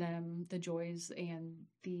giving them the joys and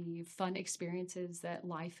the fun experiences that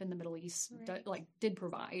life in the Middle East did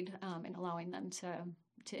provide, and allowing them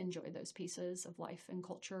to enjoy those pieces of life and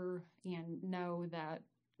culture, and know that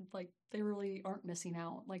they really aren't missing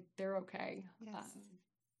out. They're okay. Yes.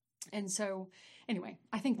 And so anyway,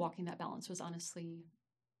 I think walking that balance was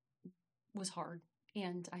hard.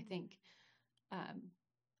 And I think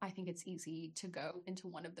it's easy to go into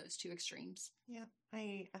one of those two extremes. Yeah,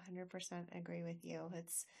 I 100% agree with you.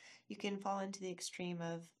 You can fall into the extreme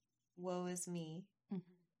of woe is me. Mm-hmm.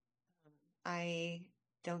 I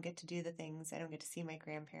don't get to do the things. I don't get to see my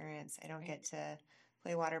grandparents. I don't get to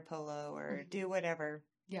play water polo or do whatever.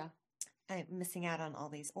 Yeah. I'm missing out on all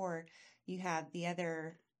these. Or you have the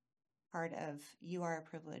other part of, you are a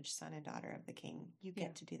privileged son and daughter of the King. You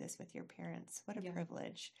get to do this with your parents. What a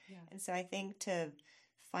privilege. Yeah. And so I think to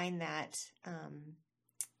find that,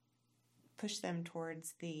 push them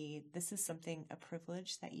towards this is something, a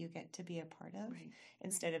privilege that you get to be a part of,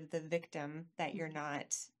 instead of the victim that you're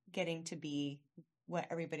not getting to be what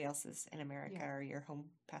everybody else is in America or your home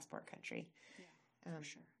passport country. Yeah, for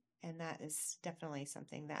sure. And that is definitely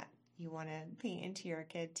something that you want to paint into your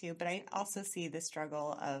kid too. But I also see the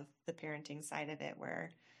struggle of the parenting side of it where,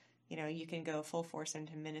 you can go full force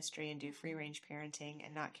into ministry and do free range parenting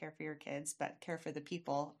and not care for your kids, but care for the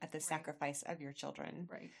people at the sacrifice of your children.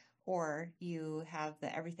 Right. Or you have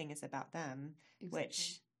the everything is about them,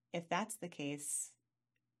 which if that's the case,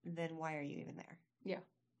 then why are you even there? Yeah.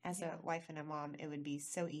 As a wife and a mom, it would be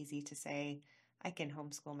so easy to say, I can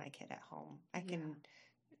homeschool my kid at home. I can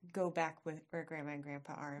go back where grandma and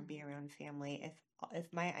grandpa are and be around family.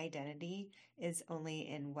 If my identity is only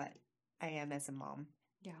in what I am as a mom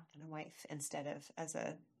and a wife, instead of as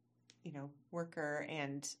a, worker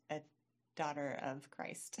and a daughter of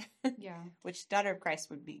Christ. Yeah. Which daughter of Christ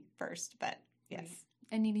would be first, but yes. Right.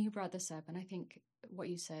 And Nina, you brought this up, and I think what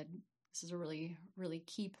you said, this is a really, really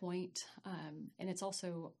key point. And it's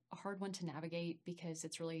also a hard one to navigate because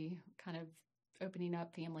it's really kind of opening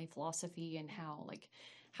up family philosophy and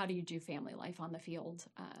how do you do family life on the field?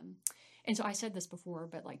 And so I said this before,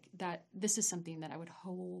 but this is something that I would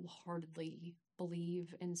wholeheartedly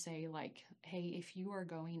believe and say, hey, if you are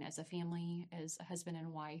going as a family, as a husband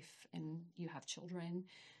and wife, and you have children,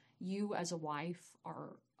 you as a wife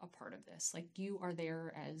are a part of this. You are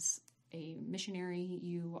there as a missionary.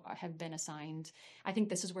 You have been assigned. I think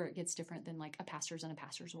this is where it gets different than a pastor and a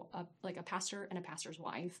pastor's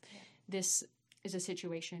wife. Yeah. This is a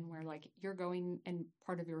situation where you're going, and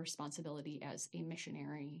part of your responsibility as a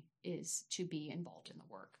missionary is to be involved in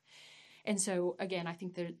the work. And so again, I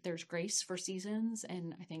think there's grace for seasons,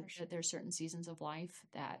 and I think that there's certain seasons of life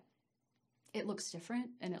that it looks different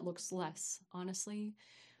and it looks less, honestly.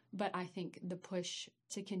 But I think the push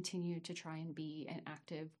to continue to try and be an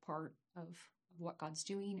active part of what God's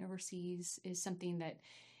doing overseas is something that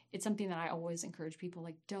I always encourage people,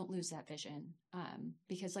 don't lose that vision.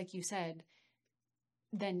 Because like you said,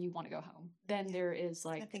 then you want to go home. Then there is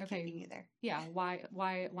nothing keeping you there. Yeah. Why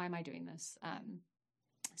am I doing this?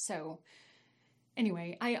 So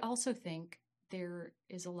anyway, I also think there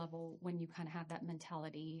is a level when you kind of have that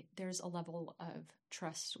mentality, there's a level of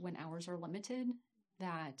trust when hours are limited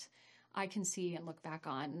that I can see and look back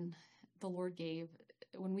on. The Lord gave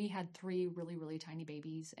when we had 3 really, really tiny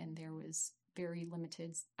babies, and there was very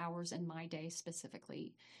limited hours in my day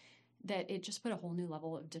specifically, that it just put a whole new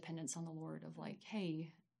level of dependence on the Lord of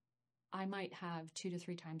hey, I might have 2 to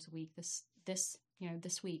 3 times a week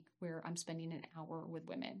this week where I'm spending an hour with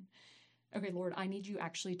women. Okay, Lord, I need you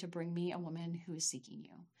actually to bring me a woman who is seeking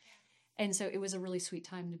you. And so it was a really sweet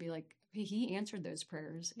time to be he answered those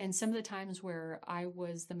prayers. And some of the times where I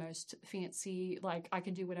was the most fancy, I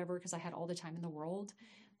could do whatever because I had all the time in the world,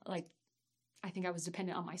 I think I was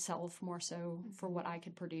dependent on myself more so for what I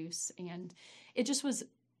could produce. And it just was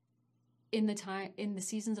in the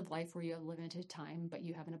seasons of life where you have limited time, but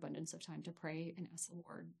you have an abundance of time to pray and ask the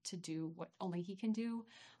Lord to do what only He can do.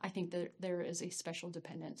 I think that there is a special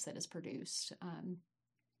dependence that is produced.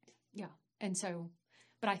 And so,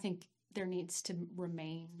 but I think there needs to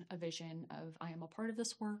remain a vision of, I am a part of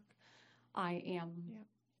this work. I am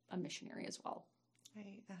a missionary as well.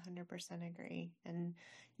 I 100% agree. And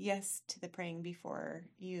yes, to the praying before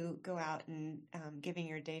you go out and giving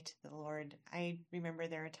your day to the Lord. I remember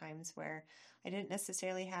there are times where I didn't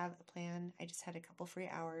necessarily have a plan. I just had a couple free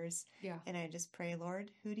hours. Yeah. And I just pray,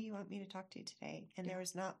 Lord, who do you want me to talk to today? And there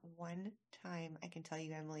was not one time, I can tell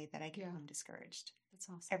you, Emily, that I came home discouraged. That's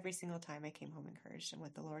awesome. Every single time I came home encouraged in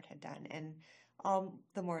what the Lord had done. And all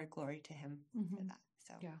the more glory to Him for that.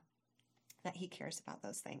 So that He cares about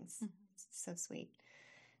those things. It's so sweet.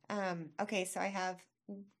 Okay, so I have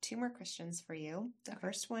 2 more questions for you. The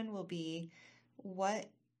first one will be, what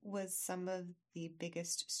was some of the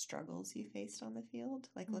biggest struggles you faced on the field,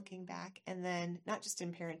 looking back? And then not just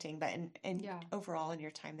in parenting, but in overall in your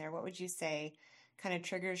time there, what would you say kind of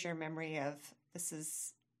triggers your memory of this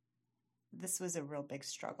was a real big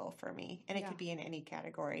struggle for me? And it could be in any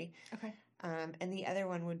category. Okay. And the other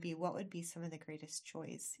one would be, what would be some of the greatest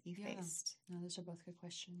joys you faced? No, those are both good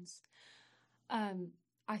questions.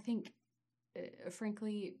 I think,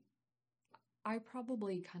 frankly, I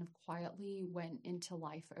probably kind of quietly went into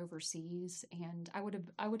life overseas, and I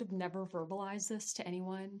would have never verbalized this to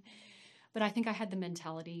anyone, but I think I had the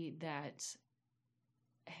mentality that,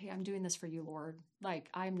 hey, I'm doing this for you, Lord. Like,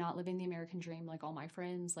 I'm not living the American dream like all my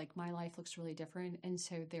friends. Like, my life looks really different. And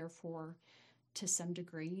so, therefore, to some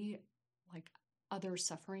degree, like, other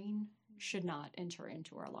suffering should not enter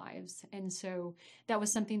into our lives. And so, that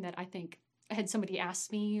was something that I think, had somebody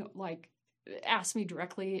asked me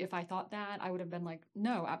directly if I thought that, I would have been like,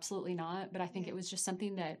 no, absolutely not. But I think it was just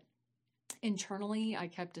something that internally I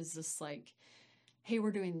kept as this, like, hey,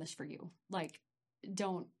 we're doing this for you. Like,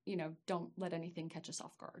 don't let anything catch us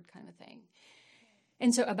off guard kind of thing.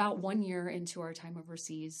 And so about 1 year into our time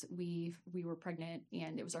overseas, we were pregnant,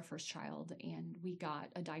 and it was our first child, and we got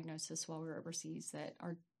a diagnosis while we were overseas that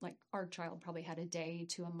our child probably had a day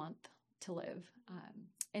to a month to live.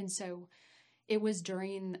 And so it was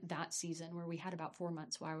during that season where we had about 4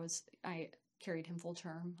 months where I carried him full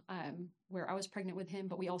term, where I was pregnant with him,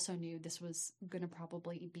 but we also knew this was going to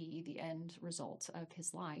probably be the end result of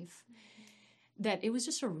his life. That it was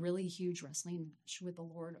just a really huge wrestling match with the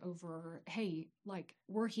Lord over, hey, like,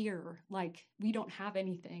 we're here, like, we don't have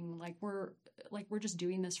anything, like, we're just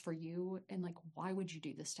doing this for you, and like, why would you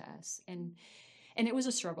do this to us? And it was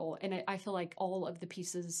a struggle, and I feel like all of the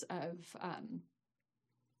pieces of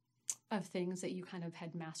things that you kind of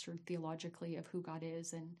had mastered theologically of who God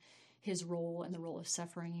is and his role and the role of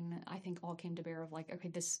suffering, I think all came to bear of like, okay,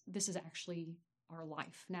 this is actually our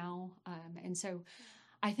life now. And so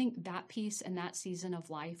I think that piece and that season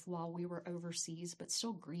of life while we were overseas, but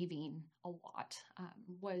still grieving a lot,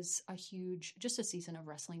 was just a season of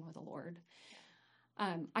wrestling with the Lord.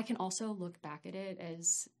 I can also look back at it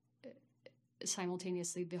as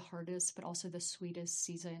simultaneously the hardest, but also the sweetest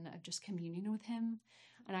season of just communing with him.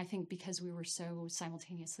 And I think because we were so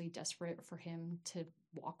simultaneously desperate for him to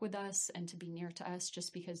walk with us and to be near to us,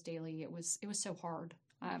 just because daily it was so hard.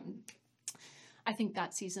 I think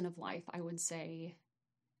that season of life, I would say,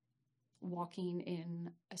 walking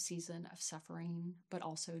in a season of suffering, but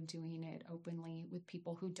also doing it openly with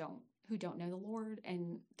people who don't know the Lord,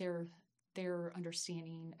 and their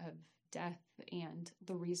understanding of death and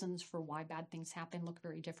the reasons for why bad things happen look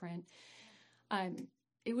very different.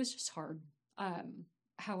 It was just hard.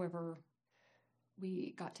 However,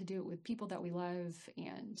 we got to do it with people that we love,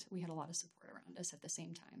 and we had a lot of support around us at the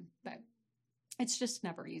same time. But it's just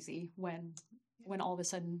never easy when all of a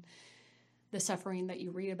sudden the suffering that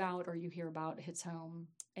you read about or you hear about hits home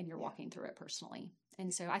and you're walking through it personally.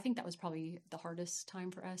 And so I think that was probably the hardest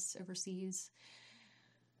time for us overseas.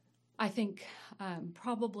 I think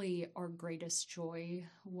probably our greatest joy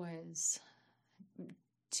was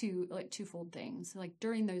twofold things. Like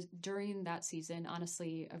during that season,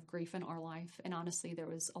 honestly, of grief in our life, and honestly, there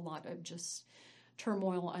was a lot of just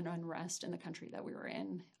turmoil and unrest in the country that we were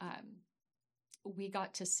in. We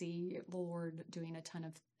got to see the Lord doing a ton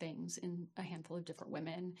of things in a handful of different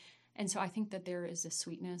women. And so I think that there is a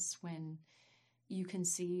sweetness when you can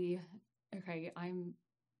see, okay, I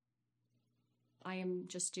am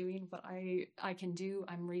just doing what I can do.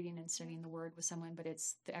 I'm reading and studying the word with someone, but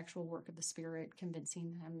it's the actual work of the Spirit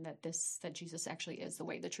convincing them that Jesus actually is the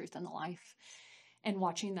way, the truth, and the life. And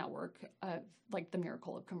watching that work of like the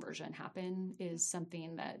miracle of conversion happen is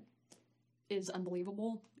something that is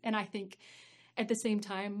unbelievable. And I think at the same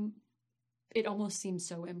time, it almost seems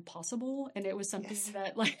so impossible. And it was something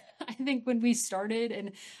that, like, I think when we started,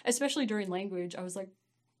 and especially during language, I was like,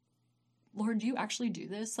 Lord, do you actually do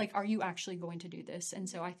this? Like, are you actually going to do this? And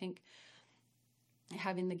so I think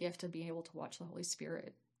having the gift of being able to watch the Holy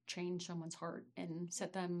Spirit change someone's heart and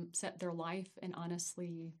set their life, and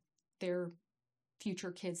honestly, their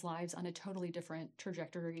future kids' lives on a totally different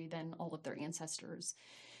trajectory than all of their ancestors,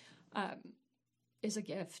 is a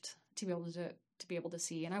gift to be able to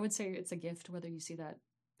see. And I would say it's a gift whether you see that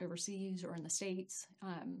overseas or in the States.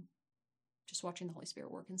 Just watching the Holy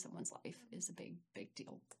Spirit work in someone's life is a big, big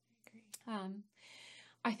deal.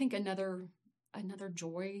 I think another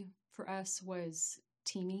joy for us was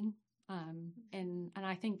teaming. And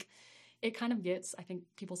I think it kind of gets, I think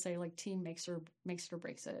people say like team makes it or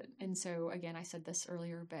breaks it. And so again, I said this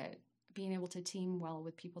earlier, but being able to team well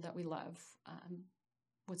with people that we love,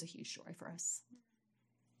 was a huge joy for us.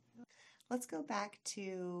 Let's go back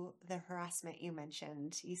to the harassment you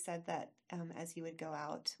mentioned. You said that as you would go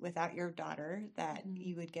out without your daughter, that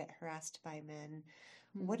you would get harassed by men.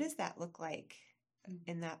 What does that look like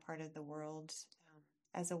in that part of the world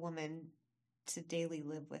as a woman to daily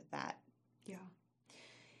live with that? Yeah.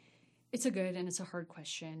 It's a good and it's a hard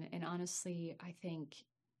question. And honestly, I think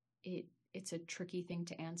it's a tricky thing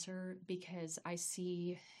to answer because I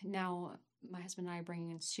see now my husband and I are bringing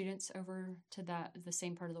in students over to the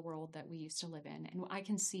same part of the world that we used to live in. And I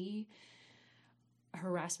can see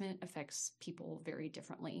harassment affects people very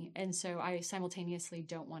differently. And so I simultaneously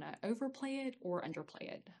don't want to overplay it or underplay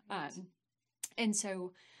it. And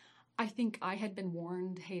so I think I had been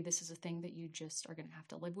warned, hey, this is a thing that you just are going to have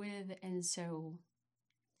to live with. And so,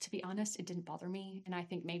 to be honest, it didn't bother me. And I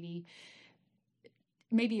think maybe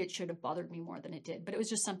it should have bothered me more than it did. But it was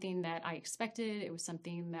just something that I expected. It was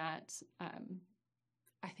something that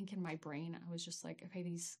I think in my brain, I was just like, okay,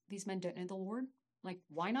 these men don't know the Lord. Like,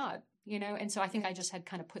 why not? And so I think I just had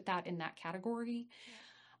kind of put that in that category.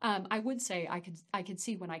 I would say I could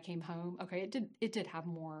see when I came home, okay, it did have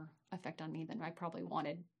more effect on me than I probably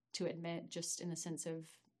wanted to admit, just in the sense of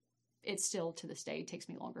it still to this day takes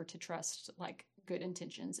me longer to trust like good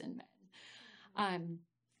intentions in men.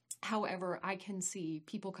 However, I can see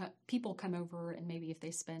people come over, and maybe if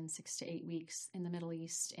they spend 6 to 8 weeks in the Middle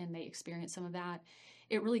East and they experience some of that,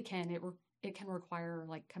 it really can. It can require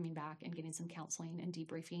like coming back and getting some counseling and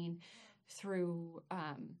debriefing through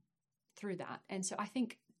that. And so I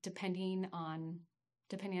think depending on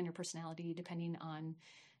your personality, depending on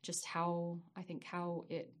just how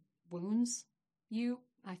it wounds you,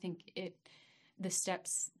 I think the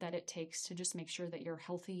steps that it takes to just make sure that you're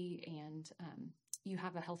healthy and you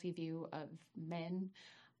have a healthy view of men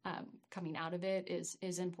coming out of it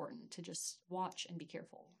is important to just watch and be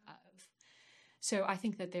careful of. So I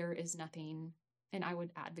think that there is nothing, and I would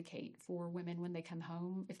advocate for women when they come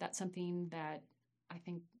home, if that's something that I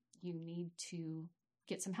think you need to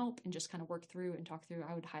get some help and just kind of work through and talk through,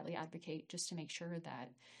 I would highly advocate just to make sure that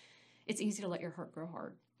it's easy to let your heart grow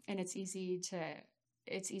hard, and it's easy to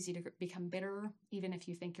become bitter, even if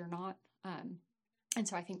you think you're not. And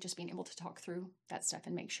so I think just being able to talk through that stuff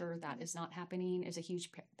and make sure that is not happening is a huge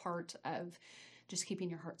part of just keeping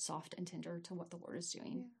your heart soft and tender to what the Lord is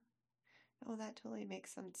doing. Yeah. Oh, that totally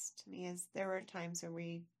makes sense to me. As there were times where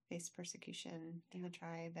we faced persecution in the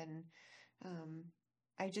tribe, and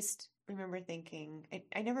I just remember thinking,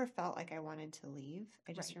 I never felt like I wanted to leave.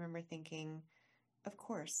 I just remember thinking, of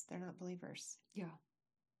course, they're not believers. Yeah.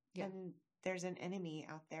 And there's an enemy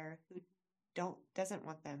out there who doesn't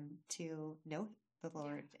want them to know the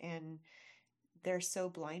Lord. And they're so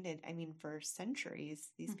blinded. I mean, for centuries,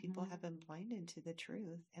 these people have been blinded to the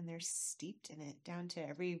truth, and they're steeped in it down to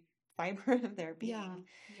every fiber of their being.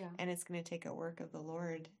 Yeah. And it's going to take a work of the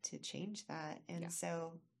Lord to change that. And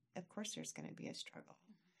so, of course, there's going to be a struggle.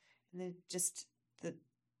 And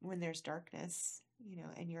when there's darkness,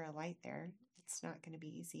 and you're a light there, it's not going to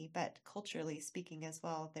be easy. But culturally speaking as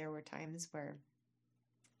well, there were times where,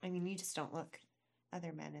 you just don't look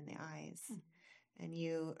other men in the eyes. And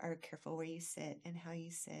you are careful where you sit and how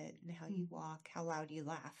you sit and how you walk, how loud you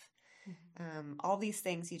laugh. All these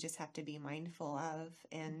things you just have to be mindful of.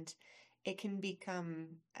 And it can become,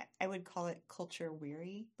 I would call it culture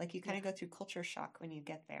weary. Like you kind of go through culture shock when you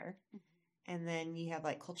get there. And then you have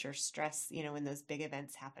like culture stress, when those big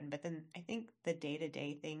events happen. But then I think the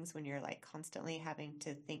day-to-day things, when you're like constantly having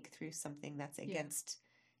to think through something that's against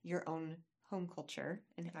your own home culture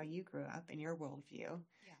and how you grew up and your worldview,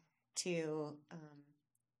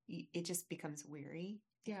 it just becomes weary.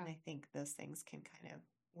 And I think those things can kind of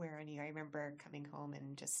wear on you. I remember coming home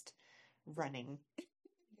and just running.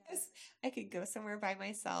 I could go somewhere by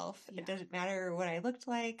myself. It doesn't matter what I looked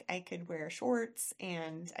like. I could wear shorts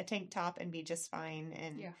and a tank top and be just fine.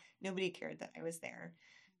 And nobody cared that I was there.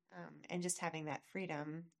 And just having that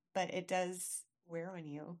freedom, but it does wear on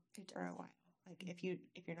you for a while. Like if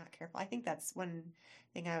you're not careful. I think that's one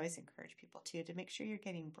thing I always encourage people to make sure you're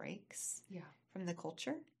getting breaks from the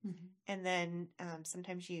culture. And then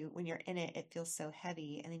sometimes when you're in it, it feels so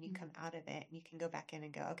heavy, and then you come out of it and you can go back in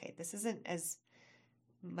and go, okay, this isn't as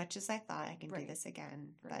much as I thought. I can do this again.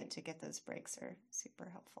 But to get those breaks are super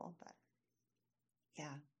helpful. But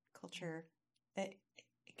culture, it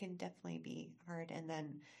can definitely be hard. And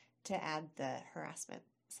then to add the harassment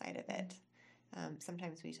side of it,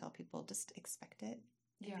 sometimes we tell people just expect it.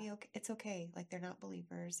 Be okay. It's okay. Like they're not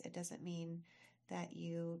believers. It doesn't mean that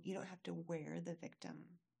you don't have to wear the victim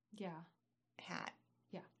hat.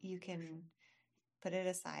 You can put it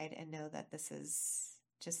aside and know that this is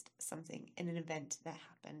just something in an event that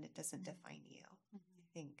happened. It doesn't define you, I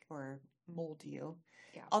think, or mold you.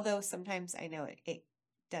 Although sometimes I know it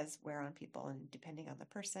does wear on people, and depending on the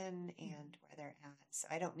person and where they're at. So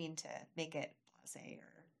I don't mean to make it blasé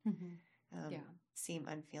or seem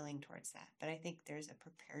unfeeling towards that. But I think there's a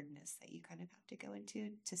preparedness that you kind of have to go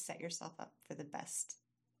into to set yourself up for the best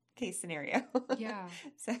case scenario.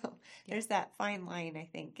 So there's that fine line, I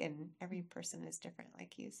think, and every person is different,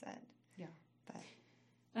 like you said.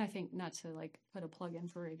 But I think, not to like put a plug in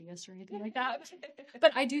for Radius or anything like that,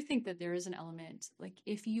 but I do think that there is an element, like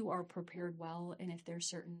if you are prepared well, and if there's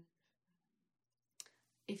certain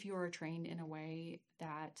if you are trained in a way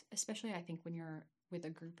that, especially I think when you're with a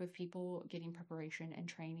group of people, getting preparation and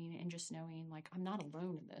training and just knowing like, I'm not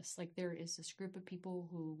alone in this. Like there is this group of people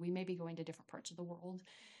who we may be going to different parts of the world,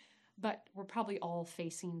 but we're probably all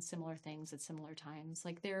facing similar things at similar times.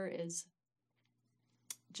 Like there is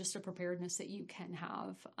just a preparedness that you can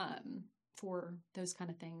have for those kind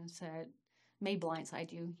of things that may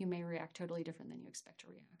blindside you. You may react totally different than you expect to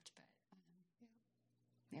react, but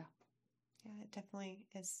yeah. Yeah, it definitely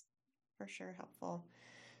is for sure helpful.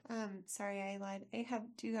 Sorry, I lied.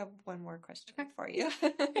 Do have one more question for you.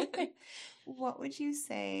 What would you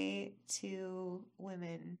say to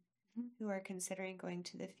women who are considering going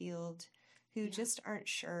to the field who just aren't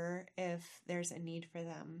sure if there's a need for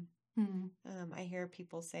them? I hear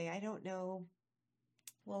people say, I don't know.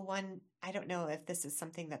 Well, one, I don't know if this is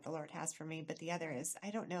something that the Lord has for me, but the other is, I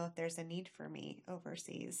don't know if there's a need for me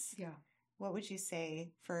overseas. Yeah. What would you say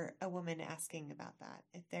for a woman asking about that?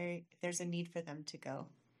 If there's a need for them to go?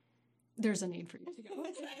 There's a need for you to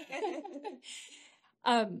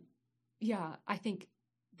go. Yeah, I think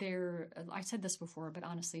I said this before, but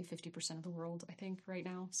honestly, 50% of the world, I think right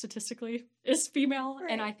now, statistically, is female.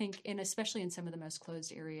 Right. And I think, especially in some of the most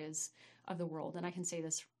closed areas of the world, and I can say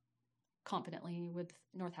this confidently with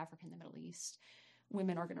North Africa and the Middle East,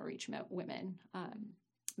 women are going to reach women.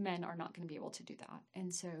 Men are not going to be able to do that.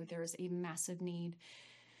 And so there is a massive need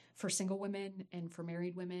for single women and for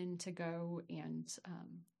married women to go and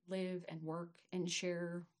live and work and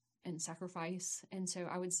share and sacrifice. And so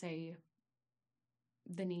I would say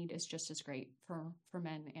the need is just as great for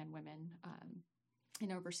men and women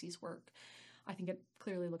in overseas work. I think it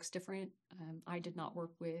clearly looks different. I did not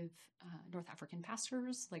work with North African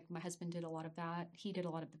pastors. Like my husband did a lot of that. He did a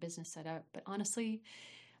lot of the business setup. But honestly,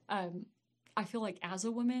 I feel like as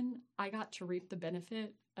a woman, I got to reap the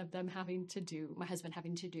benefit of them my husband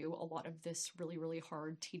having to do a lot of this really, really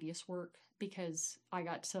hard, tedious work, because I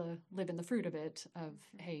got to live in the fruit of it of,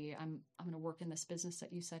 hey, I'm going to work in this business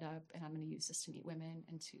that you set up, and I'm going to use this to meet women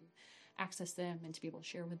and to access them and to be able to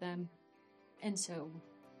share with them. And so,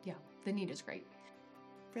 yeah, the need is great.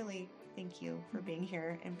 Really, thank you for being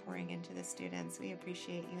here and pouring into the students. We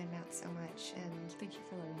appreciate you and Matt so much. And thank you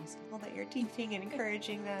for letting us. All that you're teaching and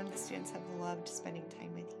encouraging them. The students have loved spending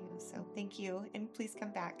time with you. So thank you. And please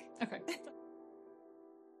come back. Okay.